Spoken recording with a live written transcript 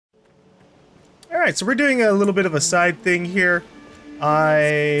Alright, so we're doing a little bit of a side thing here.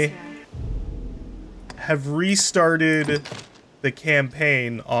 I have restarted the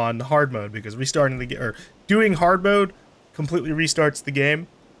campaign on hard mode because restarting the game, or doing hard mode completely restarts the game,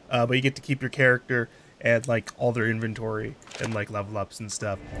 but you get to keep your character and like all their inventory and like level ups and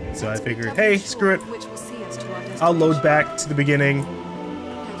stuff. So I figured, hey, screw it, I'll load back to the beginning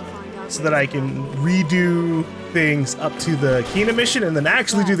so that I can redo things up to the Kina mission and then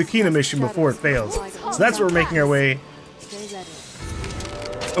actually do the Kina mission before it fails. So that's what we're making our way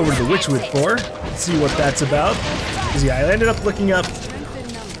over to the Witchwood for. See what that's about. Because yeah, I ended up looking up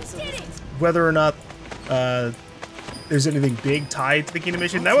whether or not there's anything big tied to the Kina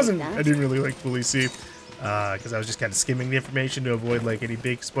mission. I didn't really like fully see, because I was just kind of skimming the information to avoid like any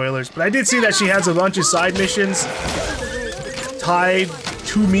big spoilers. But I did see that she has a bunch of side missions tied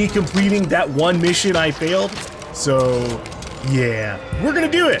to me completing that one mission I failed. So yeah, we're gonna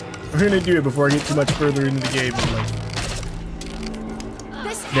do it. We're gonna do it before I get too much further into the game and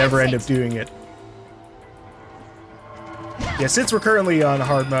like never end up doing it. Yeah, since we're currently on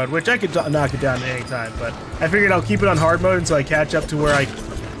hard mode, which I could knock it down at any time, but I figured I'll keep it on hard mode until I catch up to where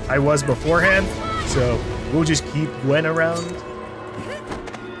I was beforehand. So we'll just keep Gwen around,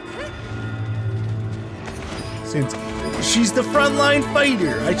 since she's the frontline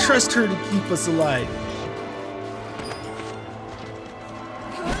fighter. I trust her to keep us alive.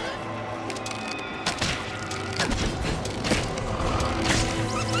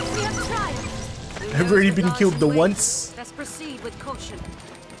 I've already been killed the once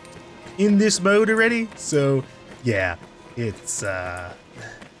in this mode already, so yeah, it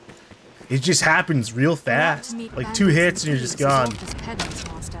just happens real fast. Like 2 hits and you're just gone.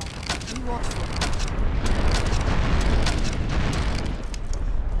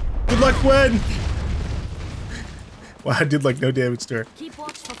 Good luck, Gwen! Wow, I did like no damage to her. Keep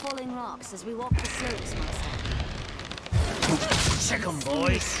watch for falling rocks as we walk the slopes, master. Check 'em,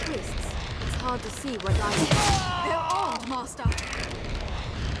 boys. It's hard to see what lies. They're armed, master.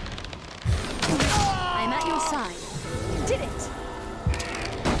 I'm at your side. Did it!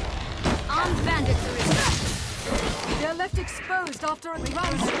 Armed bandits are in. They're left exposed after a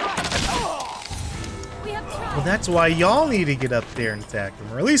ground strike. We have tried. Well, that's why y'all need to get up there and attack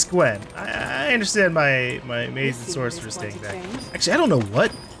them, or at least Gwen. I understand my mage and sorcerer staying back. Actually, I don't know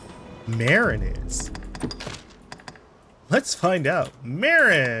what Marin is. Let's find out.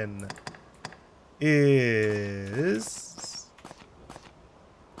 Marin is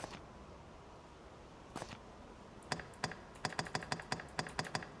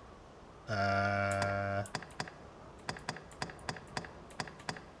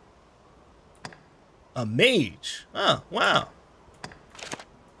a mage. Oh, wow.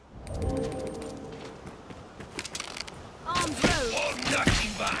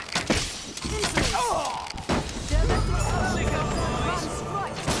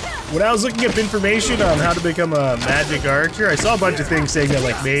 When I was looking up information on how to become a magic archer, I saw a bunch of things saying that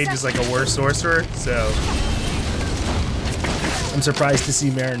like mage is like a worse sorcerer, so I'm surprised to see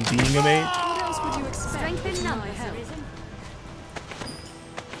Marin being a mage. What else would you expect? Strengthen numbers, Arisen.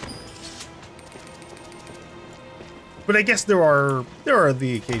 But I guess there are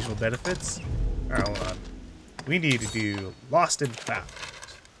the occasional benefits. Alright, hold on. We need to do Lost and Found.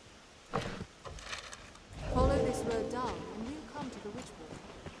 Follow this road down and we'll come to the Witchwood.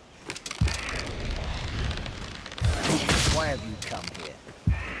 Why have you come here?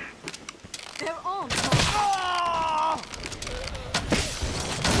 They're armed.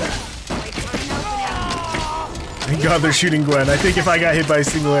 Thank God they're shooting Gwen. I think if I got hit by a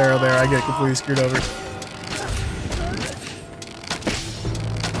single arrow there, I get completely screwed over.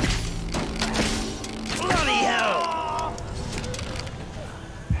 Bloody hell!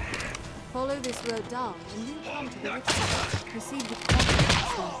 Follow this road down and we'll come to the Witchwood. Proceed with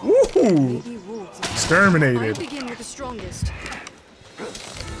confidence. Woohoo! Maybe wolves are- Exterminated. I'll begin with the strongest.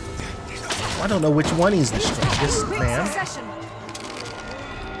 I don't know which one is the strongest, man. Succession.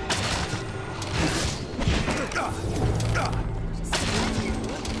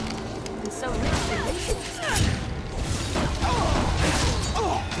 And so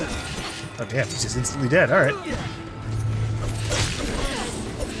Oh damn, he's just instantly dead. Alright.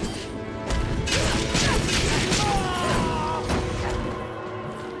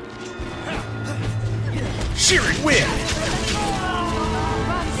 Shearing wind!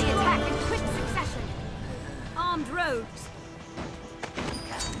 the attack in quick succession. Armed rogues.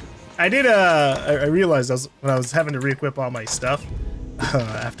 I did, I realized when I was having to re-equip all my stuff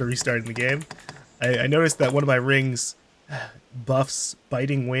after restarting the game, I noticed that one of my rings buffs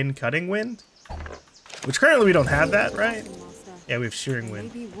Biting Wind, Cutting Wind, which currently we don't have that, right? Yeah, we have shearing There may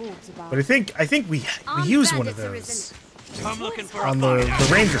wind. be wolves about. But I think we use one of those I'm looking for on a the fight.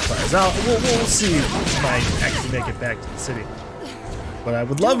 ranger class. We'll see if I actually make it back to the city. But I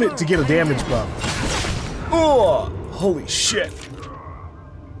would love it to get a damage buff. Oh, holy shit.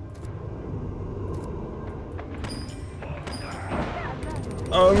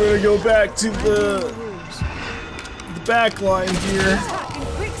 I'm gonna go back to the back line here. Attack in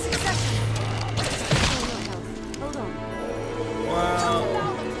quick succession. Hold on. Wow.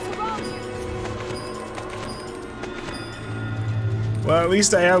 Allow them to surround you. Well, at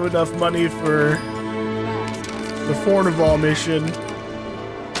least I have enough money for the Fornival mission. Watch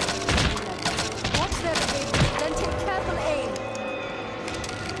their behavior, then take careful aim.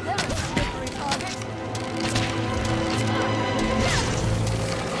 They're a slippery target.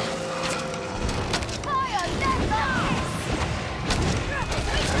 Fire,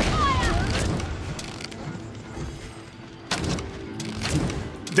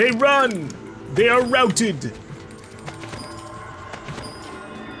 They run! They are routed!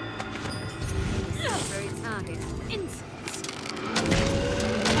 Very target. Insects.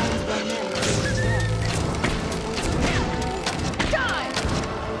 Die!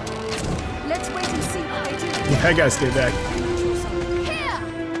 Let's wait and see what they do. Yeah, I gotta stay back.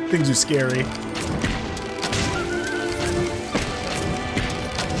 Here! Things are scary.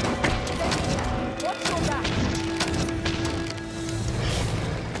 Watch your back.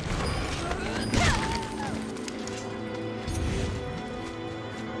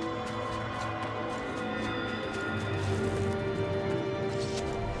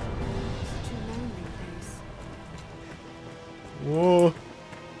 Such a lonely place. Whoa.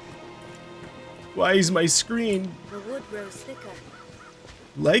 Why is my screen The wood grows thicker.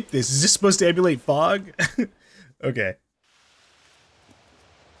 like this? Is this supposed to emulate fog? Okay.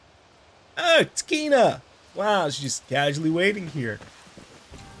 Oh, it's Kina! Wow, she's just casually waiting here.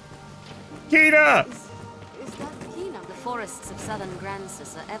 Kina! Is that Kina? The forests of southern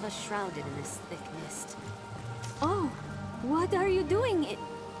Gransus are ever shrouded in this thick mist. Oh, what are you doing? You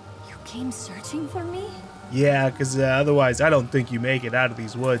came searching for me? Yeah, because otherwise I don't think you make it out of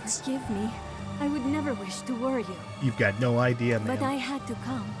these woods. Forgive me. I would never wish to worry you. You've got no idea, man. But I had to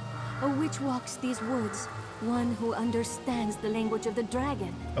come. A witch walks these woods. One who understands the language of the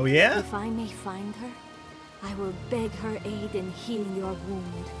dragon. Oh, yeah? If I may find her, I will beg her aid in healing your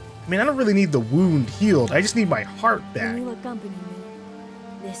wound. I mean, I don't really need the wound healed. I just need my heart Will back. you accompany me?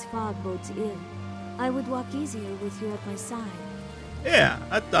 This fog bodes ill. I would walk easier with you at my side. Yeah,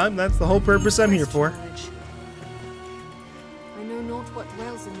 that's the whole purpose I'm here for. I know not what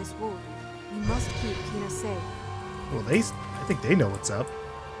dwells in this wood. We must keep Kina safe. Well, I think they know what's up.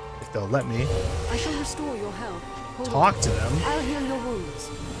 If they'll let me I shall restore your health. Hold talk on. to them. I'll heal your wounds.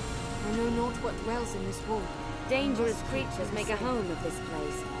 I know not what dwells in this wood. Dangerous creatures make a home of this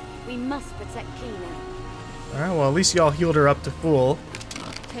place. We must protect Kina. Alright, well, at least y'all healed her up to full.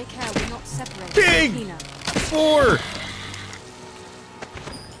 Take care, we're not separated. Big! Kina. 4!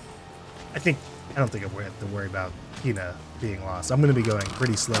 I don't think I have to worry about Kina being lost. I'm gonna be going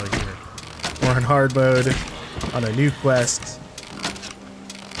pretty slow here. We're on hard mode, on a new quest.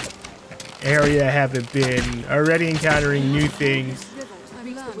 Area I haven't been, already encountering new things. I've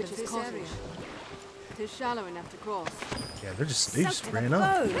learned of this area. It is shallow enough to cross. Yeah, they just ran up.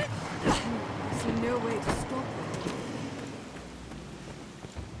 I see no way to stop them.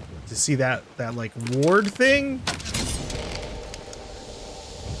 To see that like ward thing?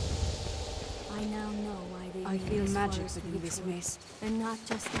 I now know why they I name feel this magic forest within this Witchwood, mist. and not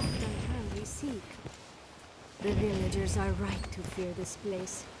just after her we seek. The villagers are right to fear this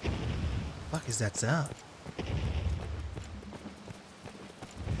place. Fuck is that sound?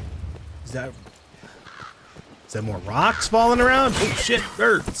 Is that more rocks falling around? Oh shit,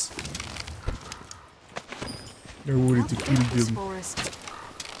 birds. They're wanted to kill This them. forest.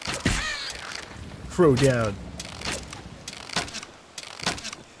 Throw down.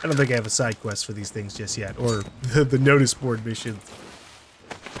 I don't think I have a side quest for these things just yet, or the notice board missions.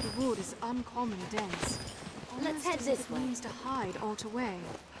 The wood is uncommonly dense. Let's Almost head as this if it way. means to hide or to weigh.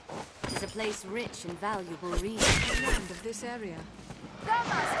 It's a place rich in valuable resources. The land of this area.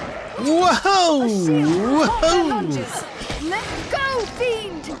 Whoa! Whoa! Lunges! Let go,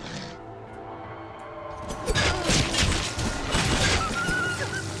 fiend!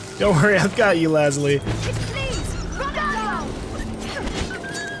 Don't worry, I've got you, Leslie. Please, run down!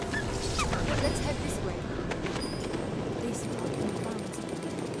 Let's head this way. This fucking bounds.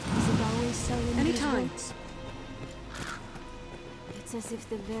 Is it always so in these Anytime. woods? It's as if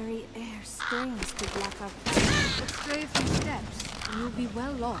the very air strains to block our path. But stray a few steps, and you'll be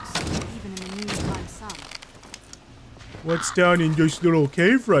well lost, even in the noontime sun. What's down in this little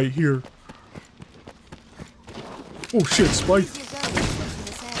cave right here? Oh shit, spike.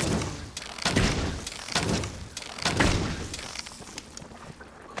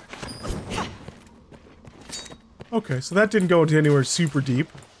 Okay, so that didn't go into anywhere super deep.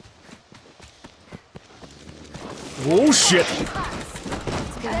 Oh shit!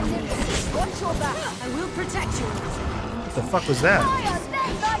 I will protect you. What the fuck was that?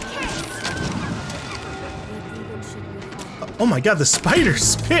 Oh my god, the spider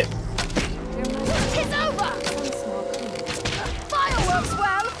spit! It's over! Fireworks,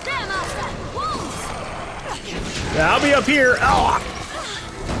 well! There, Master! Wolves! Yeah, I'll be up here! Oh!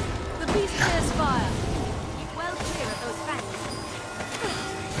 The beast bears fire. Keep well clear of those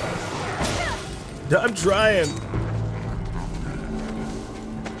fangs. I'm trying.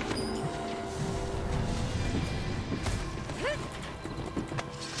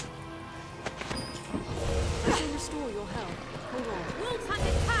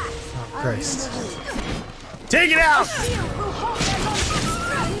 Christ. Take it out! Weaver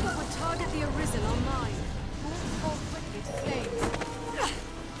would target the Arisen online. Wolves fall quickly to flames.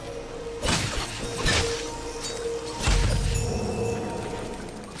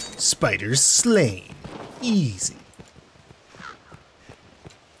 Spiders slain. Easy.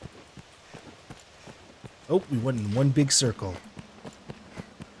 Oh, we went in one big circle.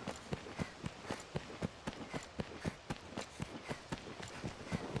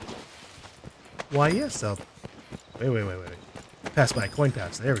 Why, yes, I'll... Wait. Pass my coin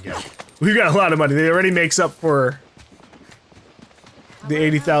pass. There we go. We've got a lot of money. It already makes up for the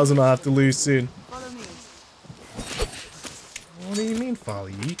 80,000 I'll have to lose soon. Follow me. What do you mean, follow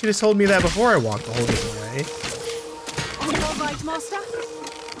you? You could have told me that before I walked the whole different way. All right, Master?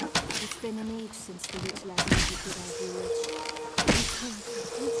 It's been an age since the witch last visited our village.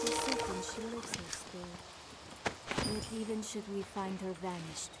 Because it's certain she lives here still. Yet even should we find her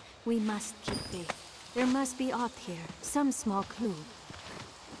vanished, we must keep faith. There must be aught here, some small clue.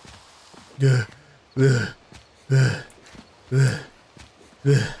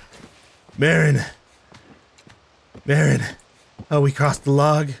 Marin. Oh, we crossed the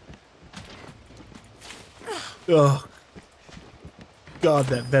log. Oh. God,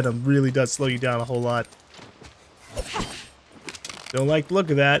 that venom really does slow you down a whole lot. Don't like the look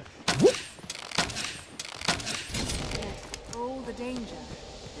of that. Oh, the danger.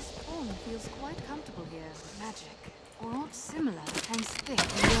 This pawn feels quite comfortable here. Magic, or aught similar, hangs thick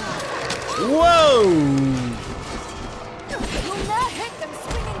and well. Whoa! You'll now hit them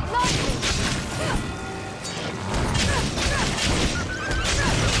swinging blindly!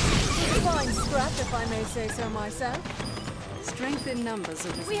 Fine scrap, if I may say so myself. Strength in numbers,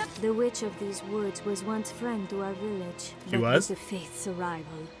 Arisen. The witch of these woods was once friend to our village. She but was? With the faith's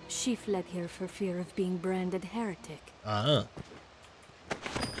arrival, she fled here for fear of being branded heretic.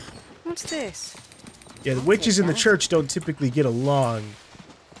 What's this? Yeah, the witches in the church don't typically get along.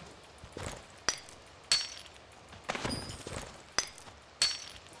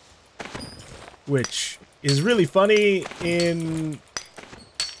 Which is really funny in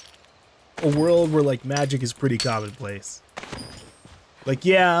a world where, like, magic is pretty commonplace. Like,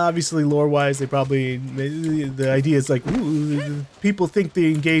 yeah, obviously lore-wise, they probably... The idea is like, ooh, people think they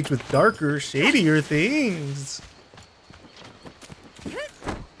engage with darker, shadier things.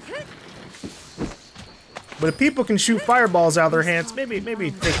 But if people can shoot fireballs out of their hands, maybe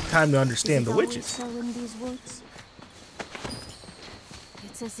take time to understand the witches. So in these woods?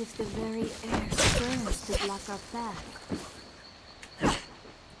 It's as if the very air burns to block our path.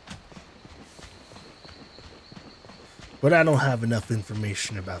 But I don't have enough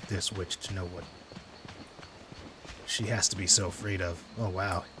information about this witch to know what she has to be so afraid of. Oh,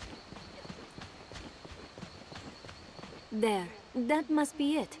 wow. There. That must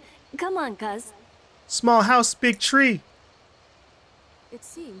be it. Come on, cuz. Small house, big tree. It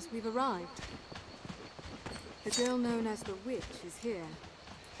seems we've arrived. The girl known as the witch is here.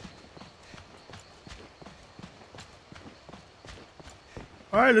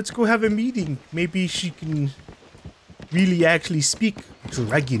 Alright, let's go have a meeting. Maybe she can really actually speak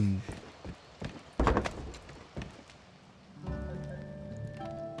dragon.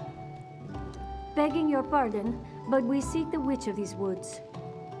 Begging your pardon, but we seek the witch of these woods.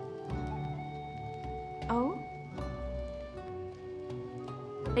 Oh?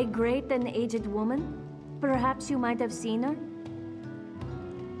 A great and aged woman? Perhaps you might have seen her?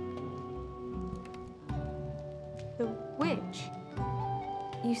 The witch?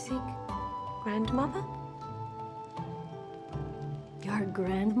 You seek grandmother? Your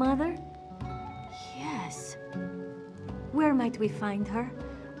grandmother? Yes. Where might we find her?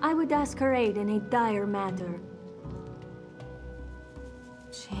 I would ask her aid in a dire matter.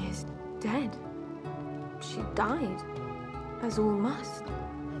 dead. She died, as all must.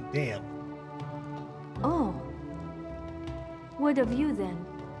 Oh, damn. Oh. What of you then?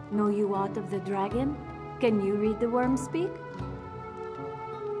 Know you aught of the dragon? Can you read the worm speak?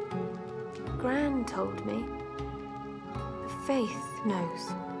 Gran told me. The faith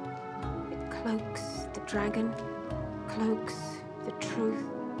knows. It cloaks the dragon, cloaks the truth.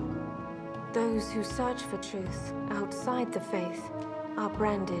 Those who search for truth outside the faith are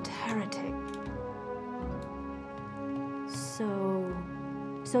branded heretic.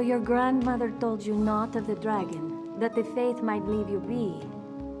 So your grandmother told you naught of the dragon, that the faith might leave you be?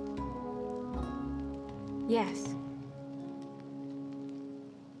 Yes.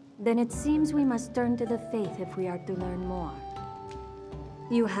 Then it seems we must turn to the faith if we are to learn more.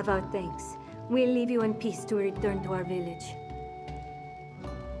 You have our thanks. We'll leave you in peace to return to our village.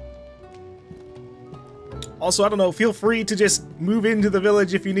 Also, I don't know, feel free to just move into the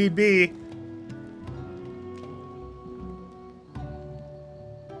village if you need be.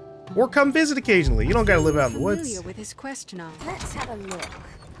 Or come visit occasionally. You don't gotta live out in the woods. Familiar with this quest now. Let's have a look.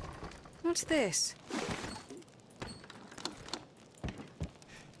 What's this?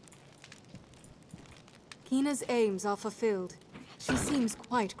 Kina's aims are fulfilled. She seems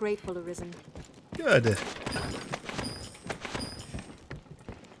quite grateful, Arisen. Good.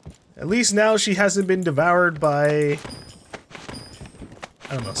 At least now she hasn't been devoured by,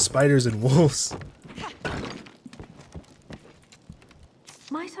 I don't know, spiders and wolves.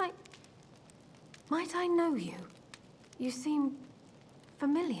 Might I know you? You seem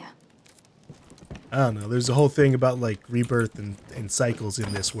familiar. I don't know, there's a whole thing about like rebirth and cycles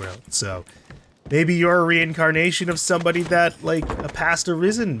in this world, so maybe you're a reincarnation of somebody that like a past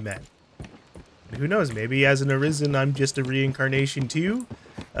Arisen met. And who knows, maybe as an Arisen I'm just a reincarnation too?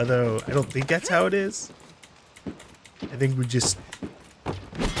 Although I don't think that's how it is. I think we just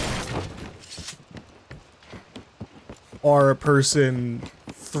are a person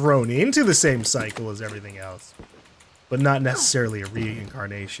thrown into the same cycle as everything else, but not necessarily a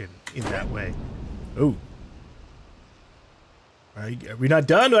reincarnation in that way. Oh. Are we not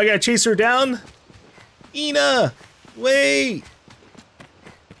done? Do I gotta chase her down? Ina! Wait!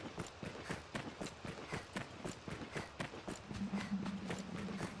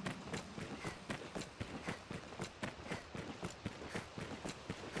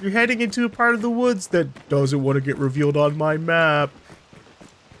 You're heading into a part of the woods that doesn't want to get revealed on my map.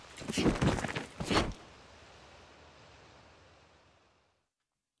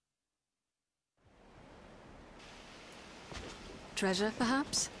 Treasure,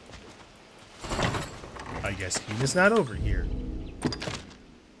 perhaps? I guess Kina's not over here.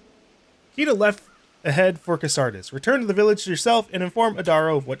 Kina left ahead for Casardis. Return to the village yourself and inform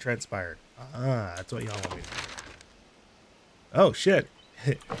Adaro of what transpired. Ah, that's what y'all want me to do. Oh, shit.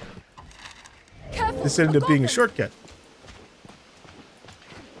 This ended up being a shortcut.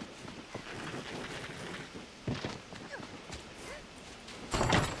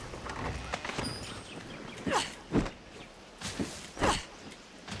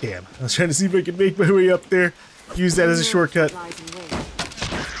 Damn, I was trying to see if I could make my way up there. Use that as a shortcut.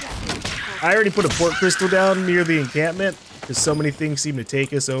 I already put a port crystal down near the encampment because so many things seem to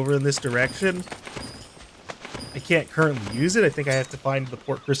take us over in this direction. I can't currently use it. I think I have to find the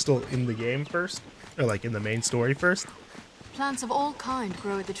port crystal in the game first. Or like in the main story first. Plants of all kind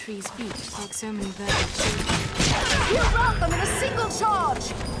grow at the tree's feet, like so many birds. You rock them in a single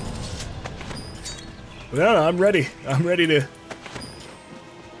charge! No, I'm ready. I'm ready to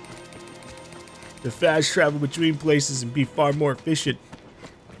fast travel between places and be far more efficient.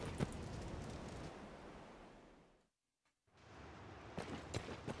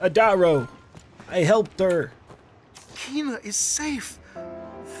 Adaro, I helped her. Kina is safe.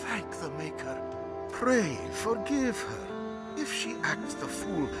 Thank the Maker. Pray, forgive her. If she acts the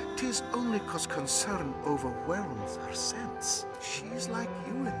fool, 'tis only 'cause concern overwhelms her sense. She's like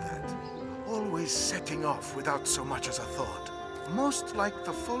you in that. Always setting off without so much as a thought. Most like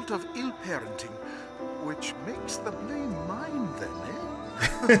the fault of ill parenting, which makes the blame mine then, eh?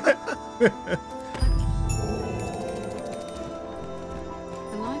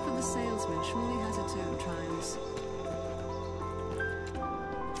 The life of a salesman surely has its own trials.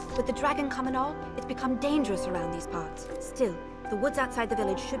 With the dragon come and all, it's become dangerous around these parts. Still, the woods outside the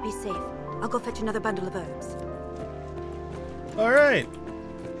village should be safe. I'll go fetch another bundle of herbs. All right.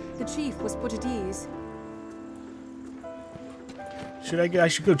 The chief was put at ease. I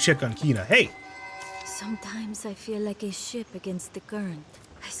should go check on Kina. Hey. Sometimes I feel like a ship against the current.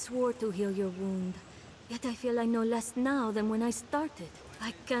 I swore to heal your wound, yet I feel I know less now than when I started.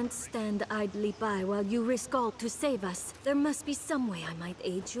 I can't stand idly by while you risk all to save us. There must be some way I might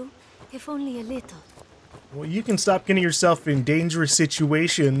aid you, if only a little. Well, you can stop getting yourself in dangerous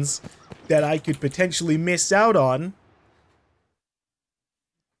situations that I could potentially miss out on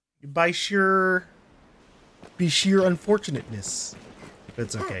by sheer unfortunateness. But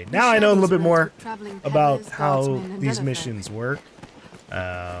it's okay. Now I know a little bit more about how these missions work.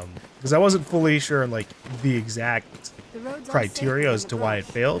 Because I wasn't fully sure on like the exact criteria as to why it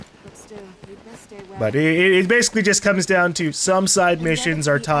failed. But it basically just comes down to some side missions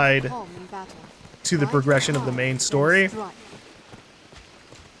are tied to the progression of the main story.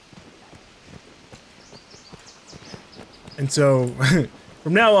 And so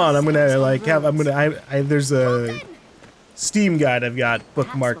from now on, I'm gonna like have there's a Steam guide I've got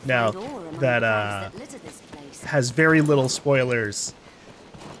bookmarked now that has very little spoilers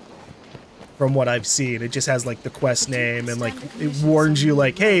from what I've seen. It just has like the quest name and like it warns you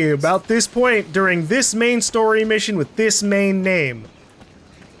like, hey, about this point during this main story mission with this main name,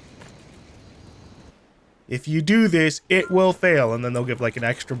 if you do this, it will fail. And then they'll give like an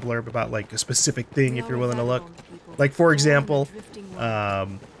extra blurb about like a specific thing if you're willing to look. Like for example,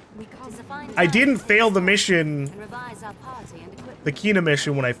 I didn't fail the mission, the Kina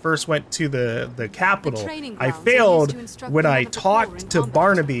mission, when I first went to the capital. I failed when I talked to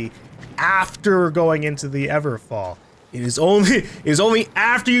Barnaby after going into the Everfall. It is only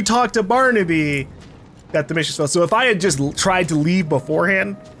after you talk to Barnaby that the mission failed. So if I had just tried to leave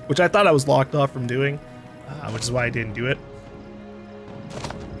beforehand, which I thought I was locked off from doing, which is why I didn't do it.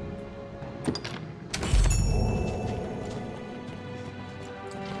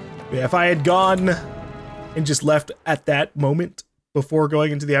 Yeah, if I had gone and just left at that moment before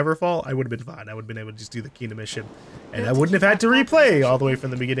going into the Everfall, I would have been fine. I would have been able to just do the Kina mission. And I wouldn't have had to replay all the way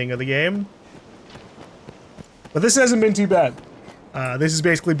from the beginning of the game. But this hasn't been too bad. This has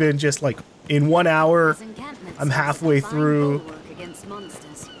basically been just like, in 1 hour, I'm halfway through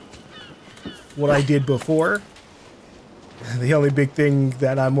what I did before. The only big thing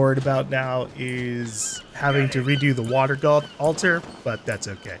that I'm worried about now is having to redo the water altar, but that's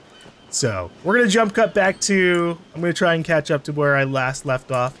okay. So, we're going to jump cut back to, I'm going to try and catch up to where I last left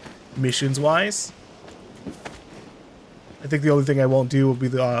off, missions-wise. I think the only thing I won't do will be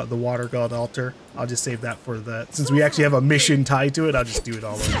the water god altar. I'll just save that for the, since we actually have a mission tied to it, I'll just do it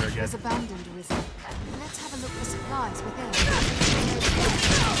all over again. Let's have a look for supplies within.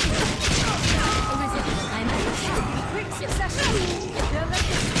 Quick succession. They'll let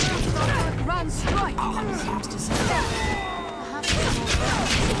this start a grand strike. Seems to say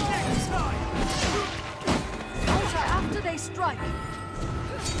altar after they strike.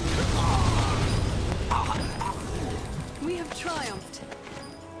 We have triumphed.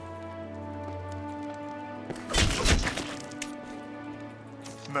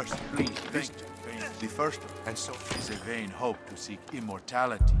 Mercy, please, the first, and so is a vain hope to seek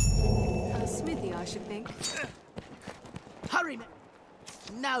immortality. A smithy, I should think. Hurry, man.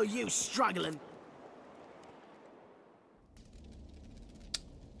 Now you struggling.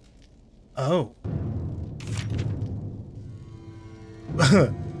 Oh.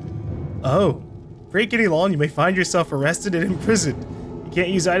 Oh. Break any law and you may find yourself arrested and imprisoned. You can't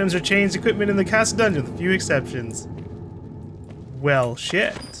use items or change equipment in the castle dungeon, with a few exceptions. Well,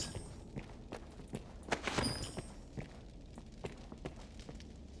 shit.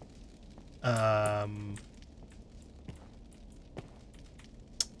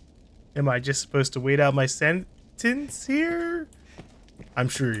 Am I just supposed to wait out my sentence here? I'm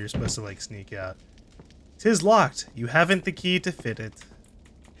sure you're supposed to, like, sneak out. 'Tis locked. You haven't the key to fit it.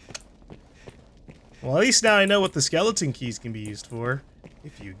 Well, at least now I know what the skeleton keys can be used for.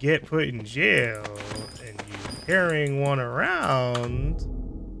 If you get put in jail and you're carrying one around,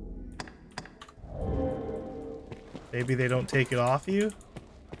 maybe they don't take it off you?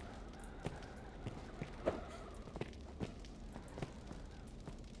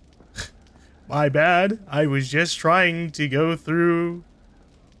 My bad. I was just trying to go through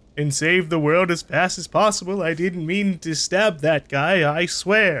and save the world as fast as possible. I didn't mean to stab that guy, I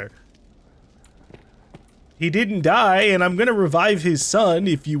swear. He didn't die, and I'm gonna revive his son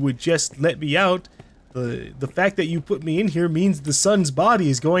if you would just let me out. The fact that you put me in here means the son's body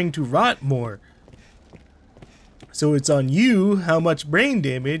is going to rot more. So it's on you how much brain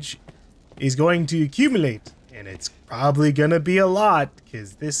damage is going to accumulate. And it's probably gonna be a lot,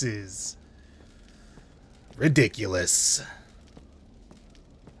 because this is ridiculous.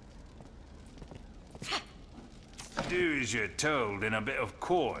 Do as you're told, and a bit of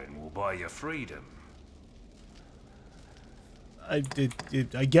coin will buy you freedom. I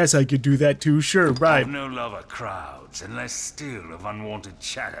guess I could do that too, sure, right. I've no love of crowds, and less still of unwanted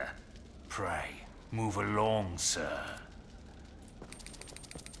chatter. Pray, move along, sir.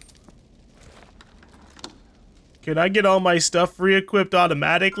 Can I get all my stuff re-equipped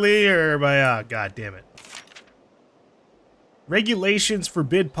automatically, or am I... Ah, god damn it. Regulations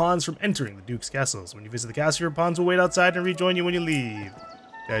forbid pawns from entering the Duke's castles. When you visit the castle, your pawns will wait outside and rejoin you when you leave.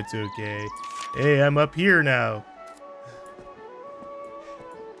 That's okay. Hey, I'm up here now.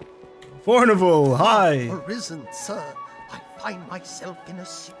 Fornival, hi! Arisen, sir. I find myself in a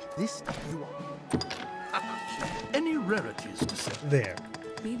this you are. Any rarities to say? There.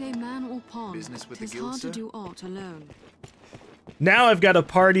 Be they man or pawn, Business with the 'tis guild, hard sir? to do aught alone. Now I've got a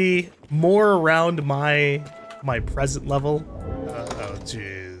party more around my present level, which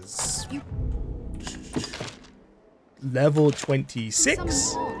is level 26. Some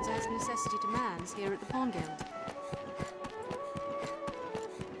pawns as necessity demands here at the Pawn Guild.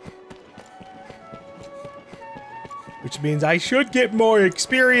 Which means I should get more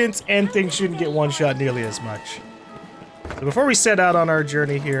experience and things shouldn't get one shot nearly as much. So before we set out on our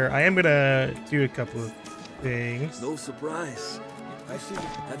journey here, I am gonna do a couple of things. No surprise. I see.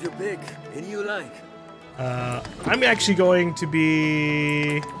 Have your pick. Any you like. I'm actually going to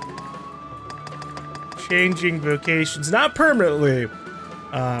be changing vocations, not permanently,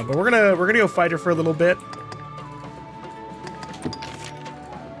 but we're gonna go fighter for a little bit.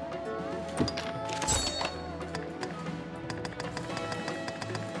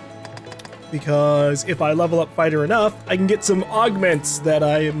 Because if I level up fighter enough, I can get some augments that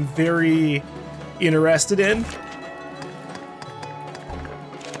I am very interested in.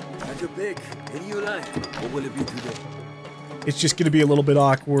 Have your pick. Any you like. What will it be today? It's just going to be a little bit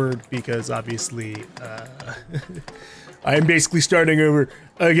awkward because obviously I'm basically starting over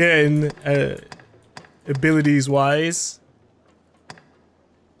again, abilities-wise.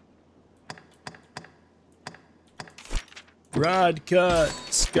 Rod cut,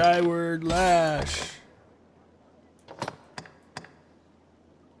 skyward lash.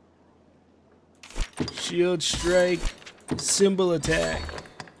 Shield strike, symbol attack.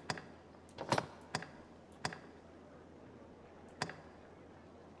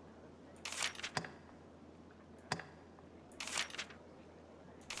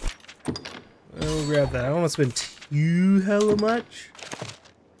 I'll grab that. I don't want to spend too hella much.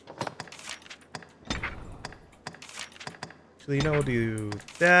 Actually, you know, we'll do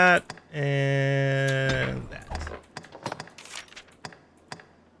that and that.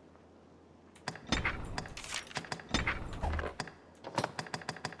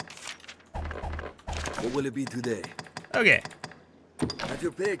 What will it be today? Okay. Have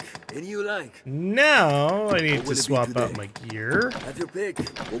your pick. Any you like. Now I need What to will it be swap today? out my gear. Have your pick.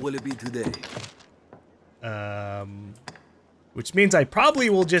 What will it be today? Which means I probably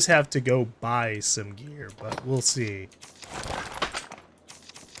will just have to go buy some gear, but we'll see.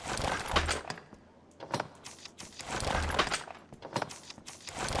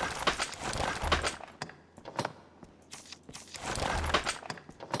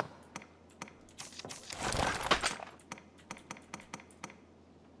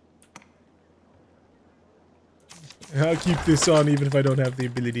 I'll keep this on even if I don't have the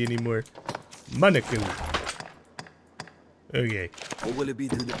ability anymore. Monocle. Okay. What will it be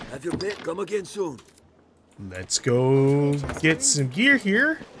today? Have your pick. Come again soon. Let's go get some gear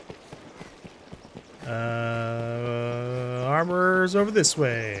here. Armor's over this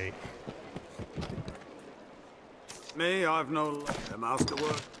way. Me, I've no master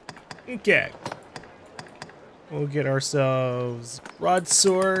work. Okay. We'll get ourselves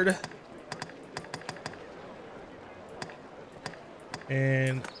broadsword.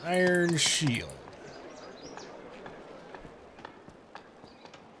 And iron shield.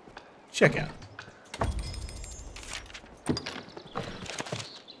 Check out.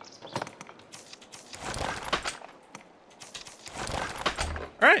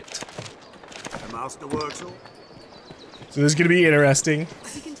 Alright. The master works all. So this is going to be interesting.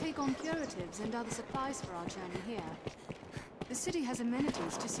 We can take on curatives and other supplies for our journey here. The city has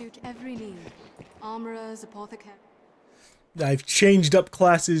amenities to suit every need. Armorers, apothecaries. I've changed up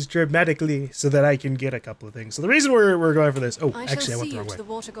classes dramatically so that I can get a couple of things. So the reason we're going for this... Oh, actually, I went the wrong way. The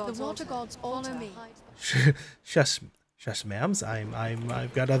water gods follow me. Shush, ma'ams.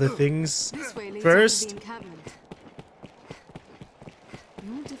 I've got other things This way leads first. up to the encampment.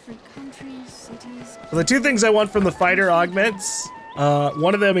 In all different countries, cities. So the two things I want from the fighter augments,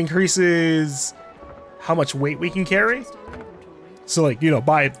 one of them increases how much weight we can carry. So like, you know,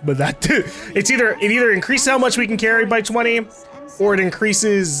 but that it either increases how much we can carry by 20, or it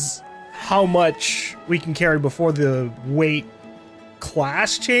increases how much we can carry before the weight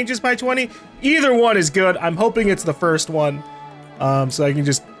class changes by 20. Either one is good. I'm hoping it's the first one, so I can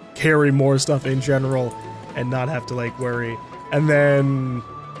just carry more stuff in general and not have to like worry. And then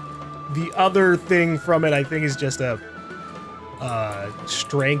the other thing from it, I think, is just a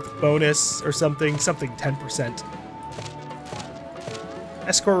strength bonus or something 10%.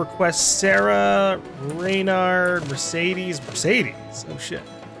 Escort request Sarah, Reynard, Mercedes. Oh shit.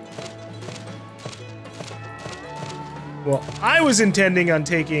 Well, I was intending on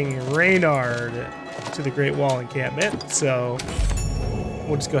taking Reynard to the Great Wall encampment, so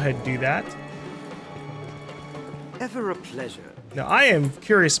we'll just go ahead and do that. Ever a pleasure. Now, I am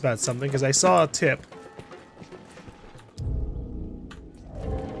curious about something because I saw a tip.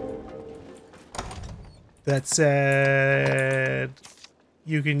 That said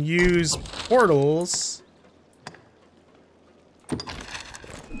you can use portals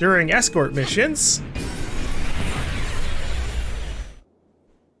during escort missions.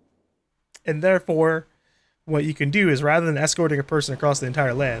 And therefore, what you can do is, rather than escorting a person across the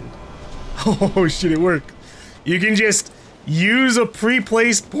entire land, oh shit, it worked. You can just use a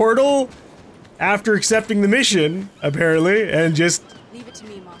pre-placed portal after accepting the mission, apparently, and just Leave it to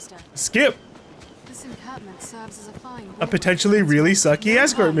me, Master. skip This encampment serves as a fine a potentially really sucky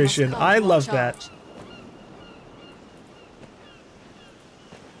escort mission. I love that.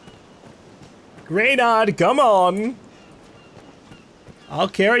 Reynard, come on! I'll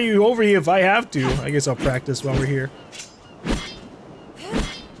carry you over here if I have to. I guess I'll practice while we're here.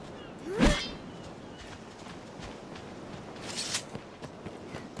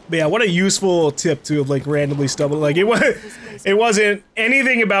 But yeah, what a useful tip to have like randomly stumbled. Like it wasn't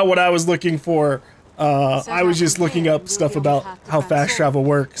anything about what I was looking for. I was just looking up stuff about how fast travel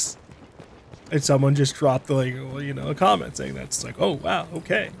works, and someone just dropped like, well, you know, a comment saying that. It's like, oh wow,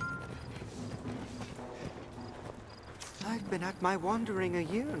 okay. I've been at my wandering a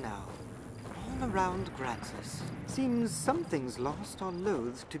year now, all around Gratis. Seems something's lost or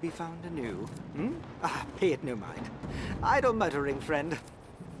loath to be found anew. Hmm? Ah, pay it no mind. Idle muttering, friend.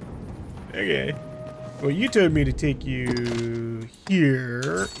 Okay. Well, you told me to take you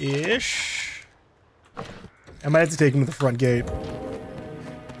here-ish. I might have to take him to the front gate.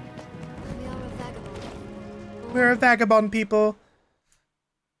 We're a vagabond people.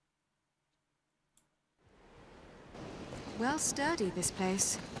 Well sturdy, this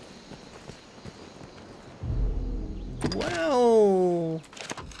place. Well...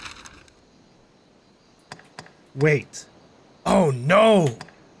 Wait. Oh no!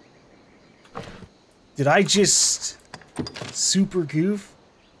 Did I just... super goof?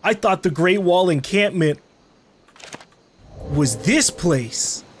 I thought the Great Wall encampment was this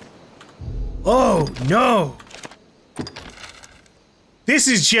place. Oh no! This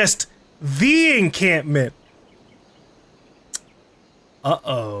is just the encampment.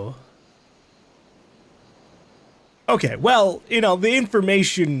 Uh-oh. Okay, well, you know, the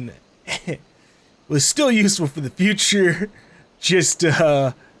information was still useful for the future. Just,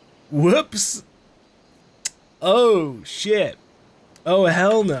 whoops. Oh, shit. Oh,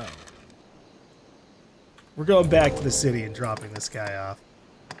 hell no. We're going back to the city and dropping this guy off.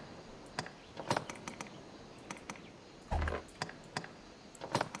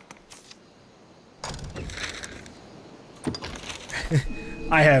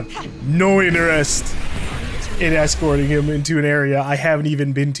 I have no interest in escorting him into an area I haven't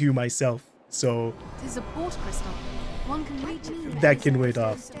even been to myself, so There's a port crystal. One can reach it. that can wait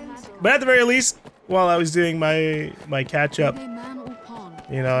off. But at the very least, while I was doing my catch up,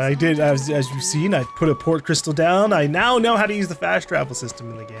 you know, I did, as you've seen, I put a port crystal down. I now know how to use the fast travel system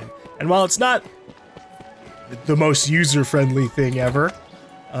in the game. And while it's not the most user-friendly thing ever,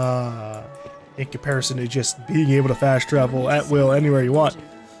 in comparison to just being able to fast travel at will anywhere you want,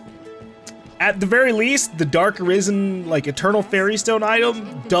 at the very least, the Dark Arisen, like, Eternal Fairy Stone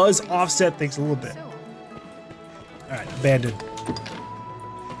item does offset things a little bit. Alright, abandoned.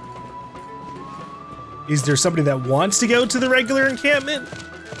 Is there somebody that wants to go to the regular encampment?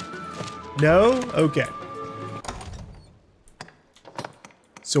 No? Okay.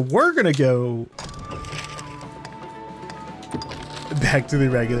 So we're gonna go back to the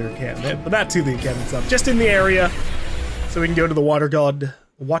regular encampment, but not to the encampment itself, just in the area, so we can go to the water god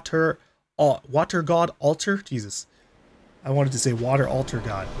altar? Jesus. I wanted to say water altar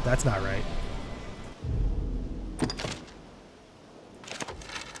god, but that's not right.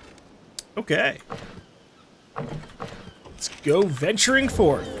 Okay. Let's go venturing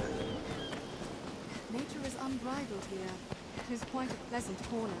forth. Nature is unbridled here. It is quite a pleasant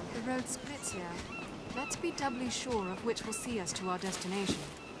corner. The road splits here. Let's be doubly sure of which will see us to our destination.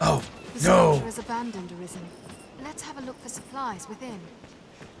 Oh, the no! soldier has abandoned Arisen. Let's have a look for supplies within.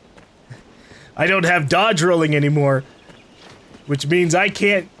 I don't have dodge rolling anymore, which means I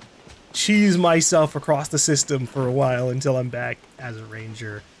can't cheese myself across the system for a while until I'm back as a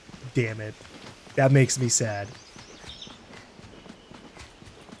ranger. Damn it. That makes me sad.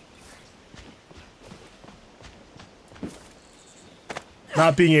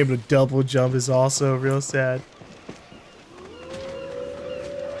 Not being able to double jump is also real sad.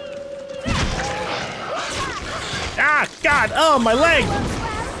 Ah, God! Oh, my leg!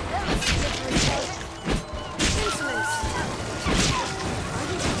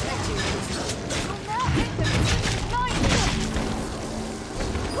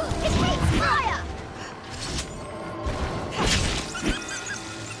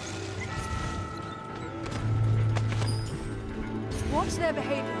 Watch their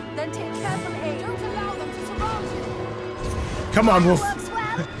behavior, then take careful aim. Don't allow them to surround you. Come on, Wolf.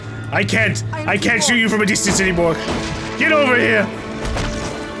 I can't shoot you from a distance anymore. Get over here.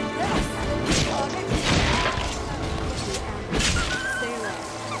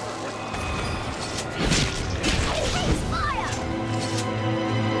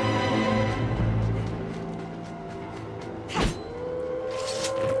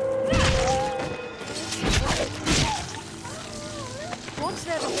 Watch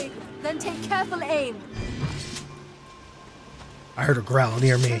their behavior, then take careful aim. I heard a growl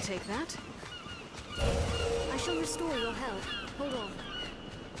near me. I'll take that. I shall restore your health. Hold on.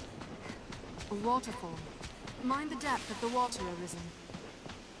 A waterfall. Mind the depth of the water, Arisen.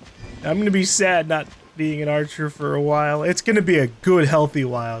 I'm gonna be sad not being an archer for a while. It's gonna be a good, healthy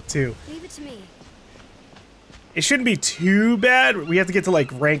while, too. Leave it to me. It shouldn't be too bad. We have to get to,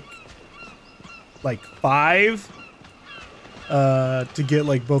 like, rank, like, 5. To get,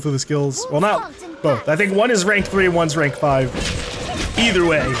 like, both of the skills. Well, not both. I think one is rank 3 and one's rank 5. Either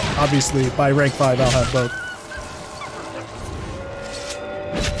way, obviously, by rank 5, I'll have both.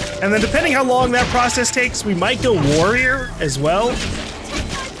 And then depending how long that process takes, we might go warrior as well.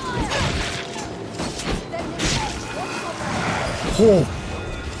 Oh.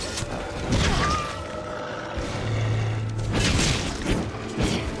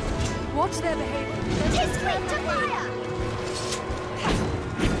 Watch their behavior. It's quick to fire.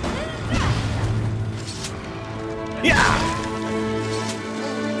 Yeah.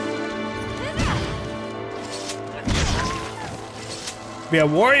 Yeah,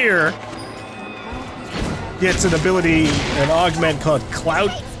 warrior gets an ability, an augment called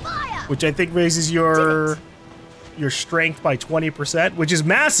Clout, which I think raises your strength by 20%, which is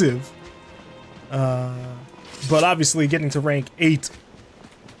massive. But obviously getting to rank 8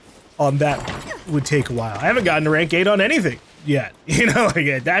 on that would take a while. I haven't gotten to rank 8 on anything yet. You know,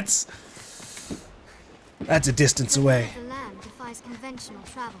 like that's a distance away. The land defies conventional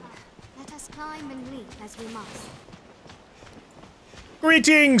travel. Let us climb and leap as we must.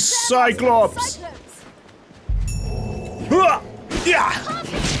 Greetings, Cyclops! Yeah!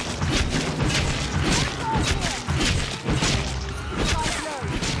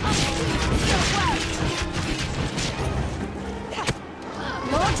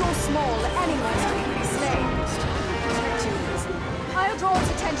 Large or small, any monster can be slain. Protect you, Arisen. I'll draw its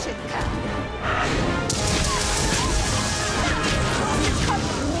attention.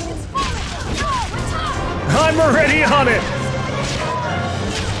 It's falling! No, return! I'm already on it!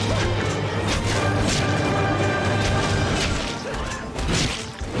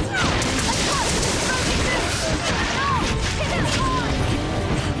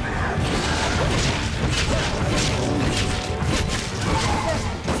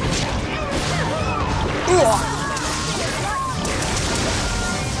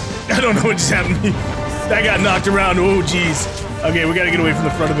 I don't know what just happened to me. That got knocked around. Oh, jeez. Okay, we gotta get away from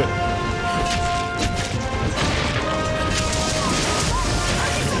the front of it.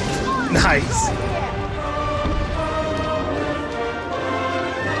 Nice.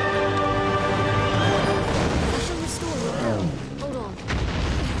 Hold on.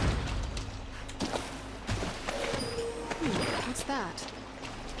 What's that?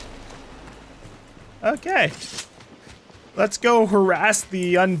 Okay. Let's go harass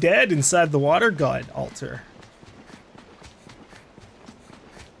the undead inside the water god altar.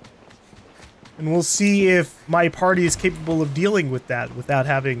 And we'll see if my party is capable of dealing with that without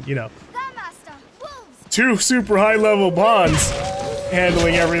having, you know, 2 super high level pawns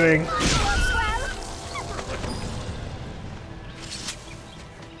handling everything.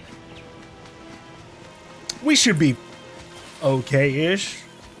 We should be okay-ish.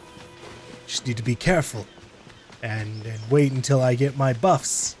 Just need to be careful. And wait until I get my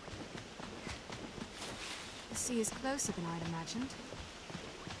buffs. The sea is closer than I'd imagined.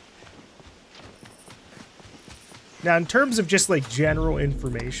 Now, in terms of just like general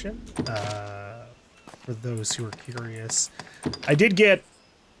information, for those who are curious, I did get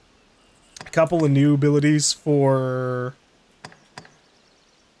a couple of new abilities for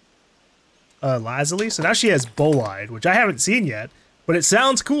Lazuli. So now she has Bolide, which I haven't seen yet, but it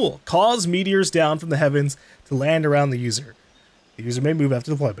sounds cool. Cause meteors down from the heavens to land around the user. The user may move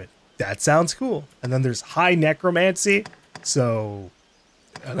after deployment. That sounds cool. And then there's High Necromancy, so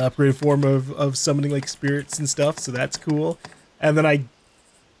an upgraded form of summoning like spirits and stuff, so that's cool. And then I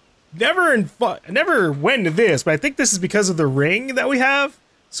never went to this, but I think this is because of the ring that we have.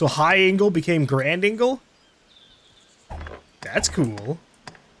 So High Angle became Grand Angle. That's cool.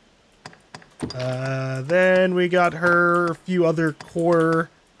 Then we got her a few other core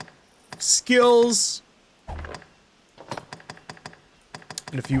skills and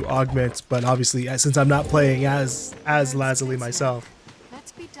a few augments, but obviously since I'm not playing as Lazuli myself,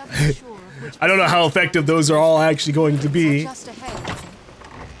 I don't know how effective those are all actually going to be.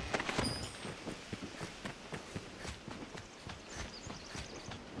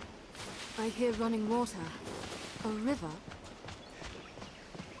 I hear running water. A river.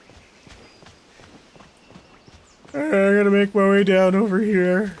 I'm gonna make my way down over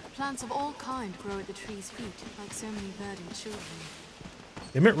here. Plants of all kind grow at the tree's feet, like so many verdant children.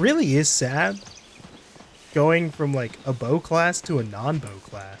 It really is sad going from like a bow class to a non-bow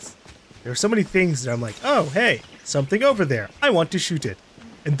class. There are so many things that I'm like, oh, hey, something over there. I want to shoot it.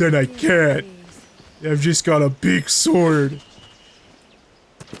 And then I can't. I've just got a big sword.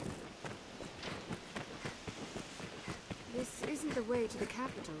 This isn't the way to the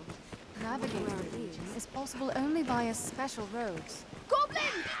capital. Navigating the region is possible only via special roads.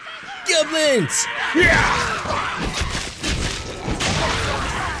 Goblins! Goblins! Yeah!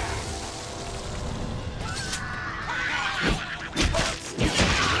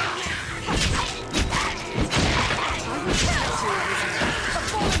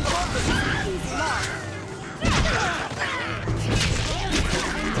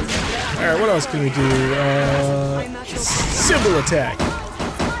 Alright, what else can we do? Civil attack.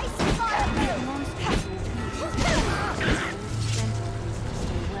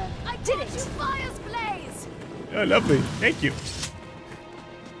 I did it! Fire's blaze! Oh, lovely. Thank you.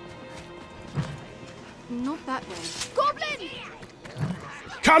 Not that way. Goblin!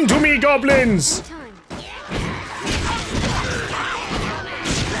 Come to me, goblins!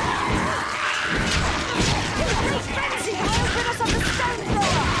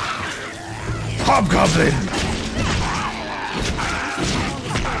 Hobgoblin!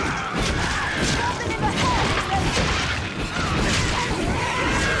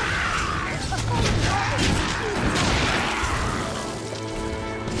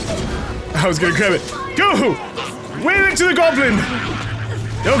 I was gonna grab it. Go! Wave it to the goblin!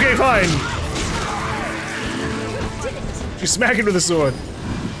 Okay, fine. You smack it with a sword.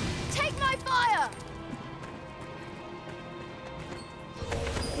 Take my fire!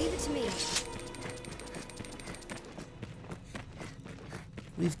 Leave it to me.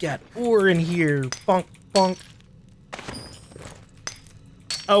 We've got ore in here. Bonk, bonk.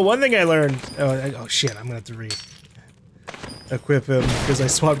 Oh, one thing I learned. Oh shit, I'm gonna have to equip him because I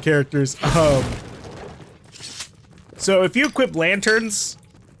swapped characters. So if you equip lanterns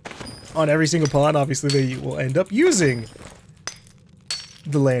on every single pawn, obviously they will end up using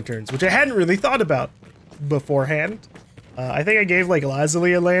the lanterns, which I hadn't really thought about beforehand. I think I gave like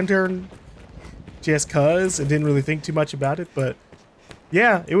Lazuli a lantern just cuz and didn't really think too much about it, but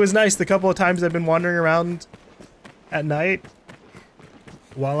yeah, it was nice the couple of times I've been wandering around at night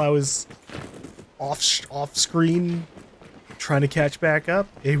while I was off screen trying to catch back up.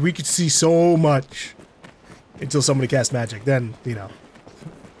 We could see so much until somebody cast magic. Then, you know.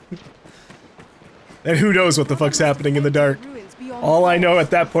 And who knows what the fuck's happening in the dark. All I know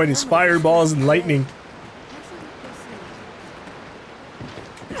at that point is fireballs and lightning.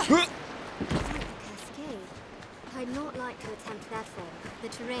 Cascade. I'd not like to attempt that form. The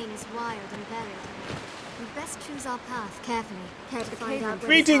terrain is wild and varied. We'd best choose our path carefully. Care to find out where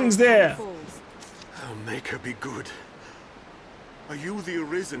Greetings there! Oh, Maker be good. Are you the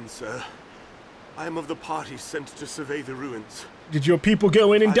Arisen, sir? I am of the party sent to survey the ruins. Did your people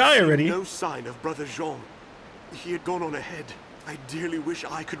go in and die already? No sign of Brother Jean. He had gone on ahead. I dearly wish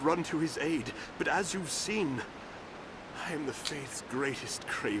I could run to his aid, but as you've seen, I am the faith's greatest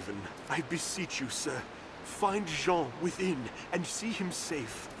craven. I beseech you, sir, find Jean within and see him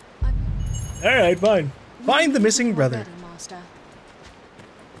safe. Alright, fine. Find the missing brother. Master.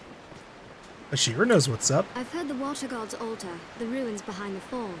 Ashira knows what's up. I've heard the Water God's altar, the ruins behind the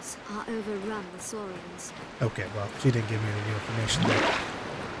falls, are overrun with saurians. Okay, well, she didn't give me any new information there.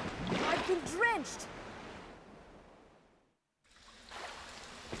 I've been drenched.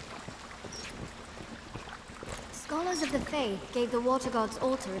 Heroes of the Faith gave the water god's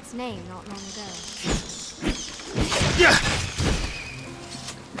altar its name not long ago. Yeah.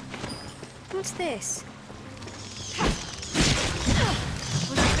 What's this?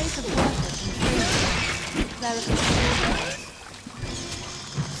 Was a place of worship and faith.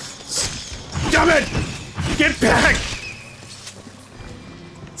 Damn it! Get back!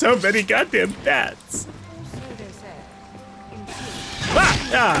 So many goddamn bats.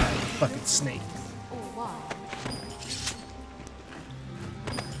 Ah! Fucking snake.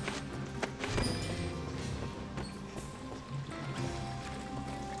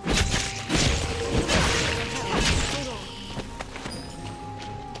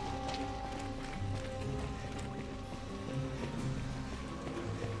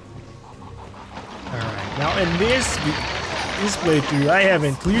 Now in this playthrough, I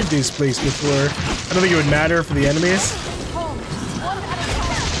haven't cleared this place before. I don't think it would matter for the enemies.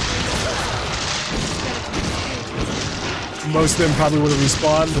 Most of them probably would have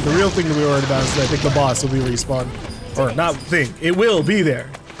respawned, but the real thing to be worried about is that I think the boss will be respawned. Or not think, it will be there.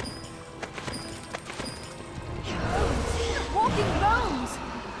 Walking bones!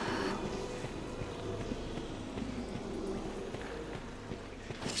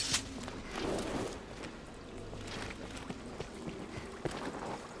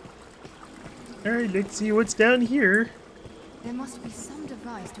 Alright, let's see what's down here. There must be some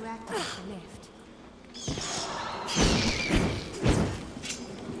device to activate the lift.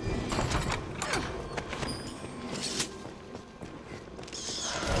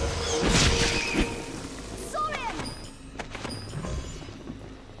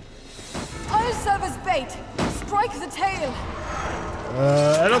 I'll serve as bait. Strike the tail.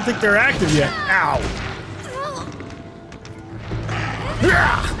 I don't think they're active yet. Ow!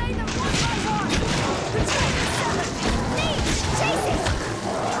 Yeah!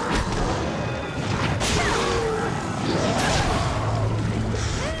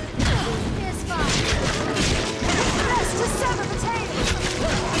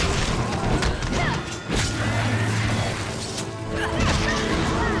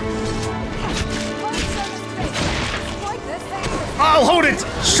 I'll hold it!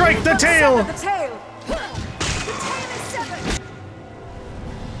 Strike the tail!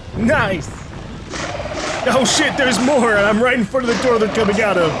 Nice! Oh shit, there's more! And I'm right in front of the door they're coming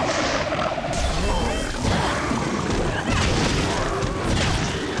out of.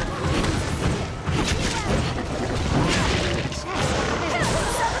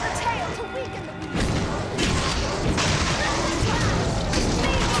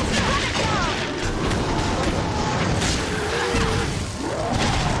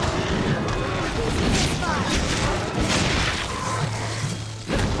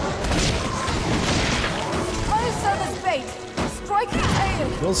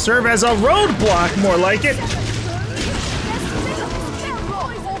 Will serve as a roadblock, more like it.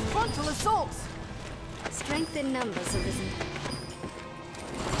 Frontal assaults. Strength in numbers, Arisen.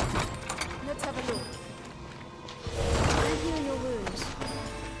 Let's have a look. I'll heal your wounds.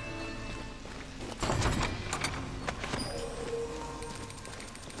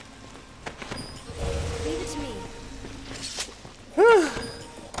 Leave it to me.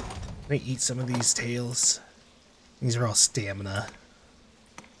 Let me eat some of these tails. These are all stamina.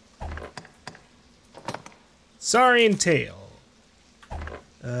 Saurian tail.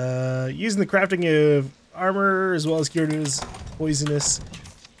 Using the crafting of armor as well as cured as poisonous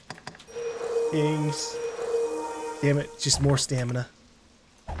things. Damn it, just more stamina.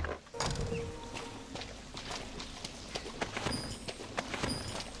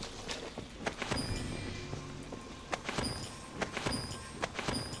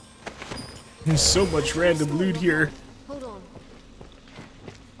 There's so much random loot here.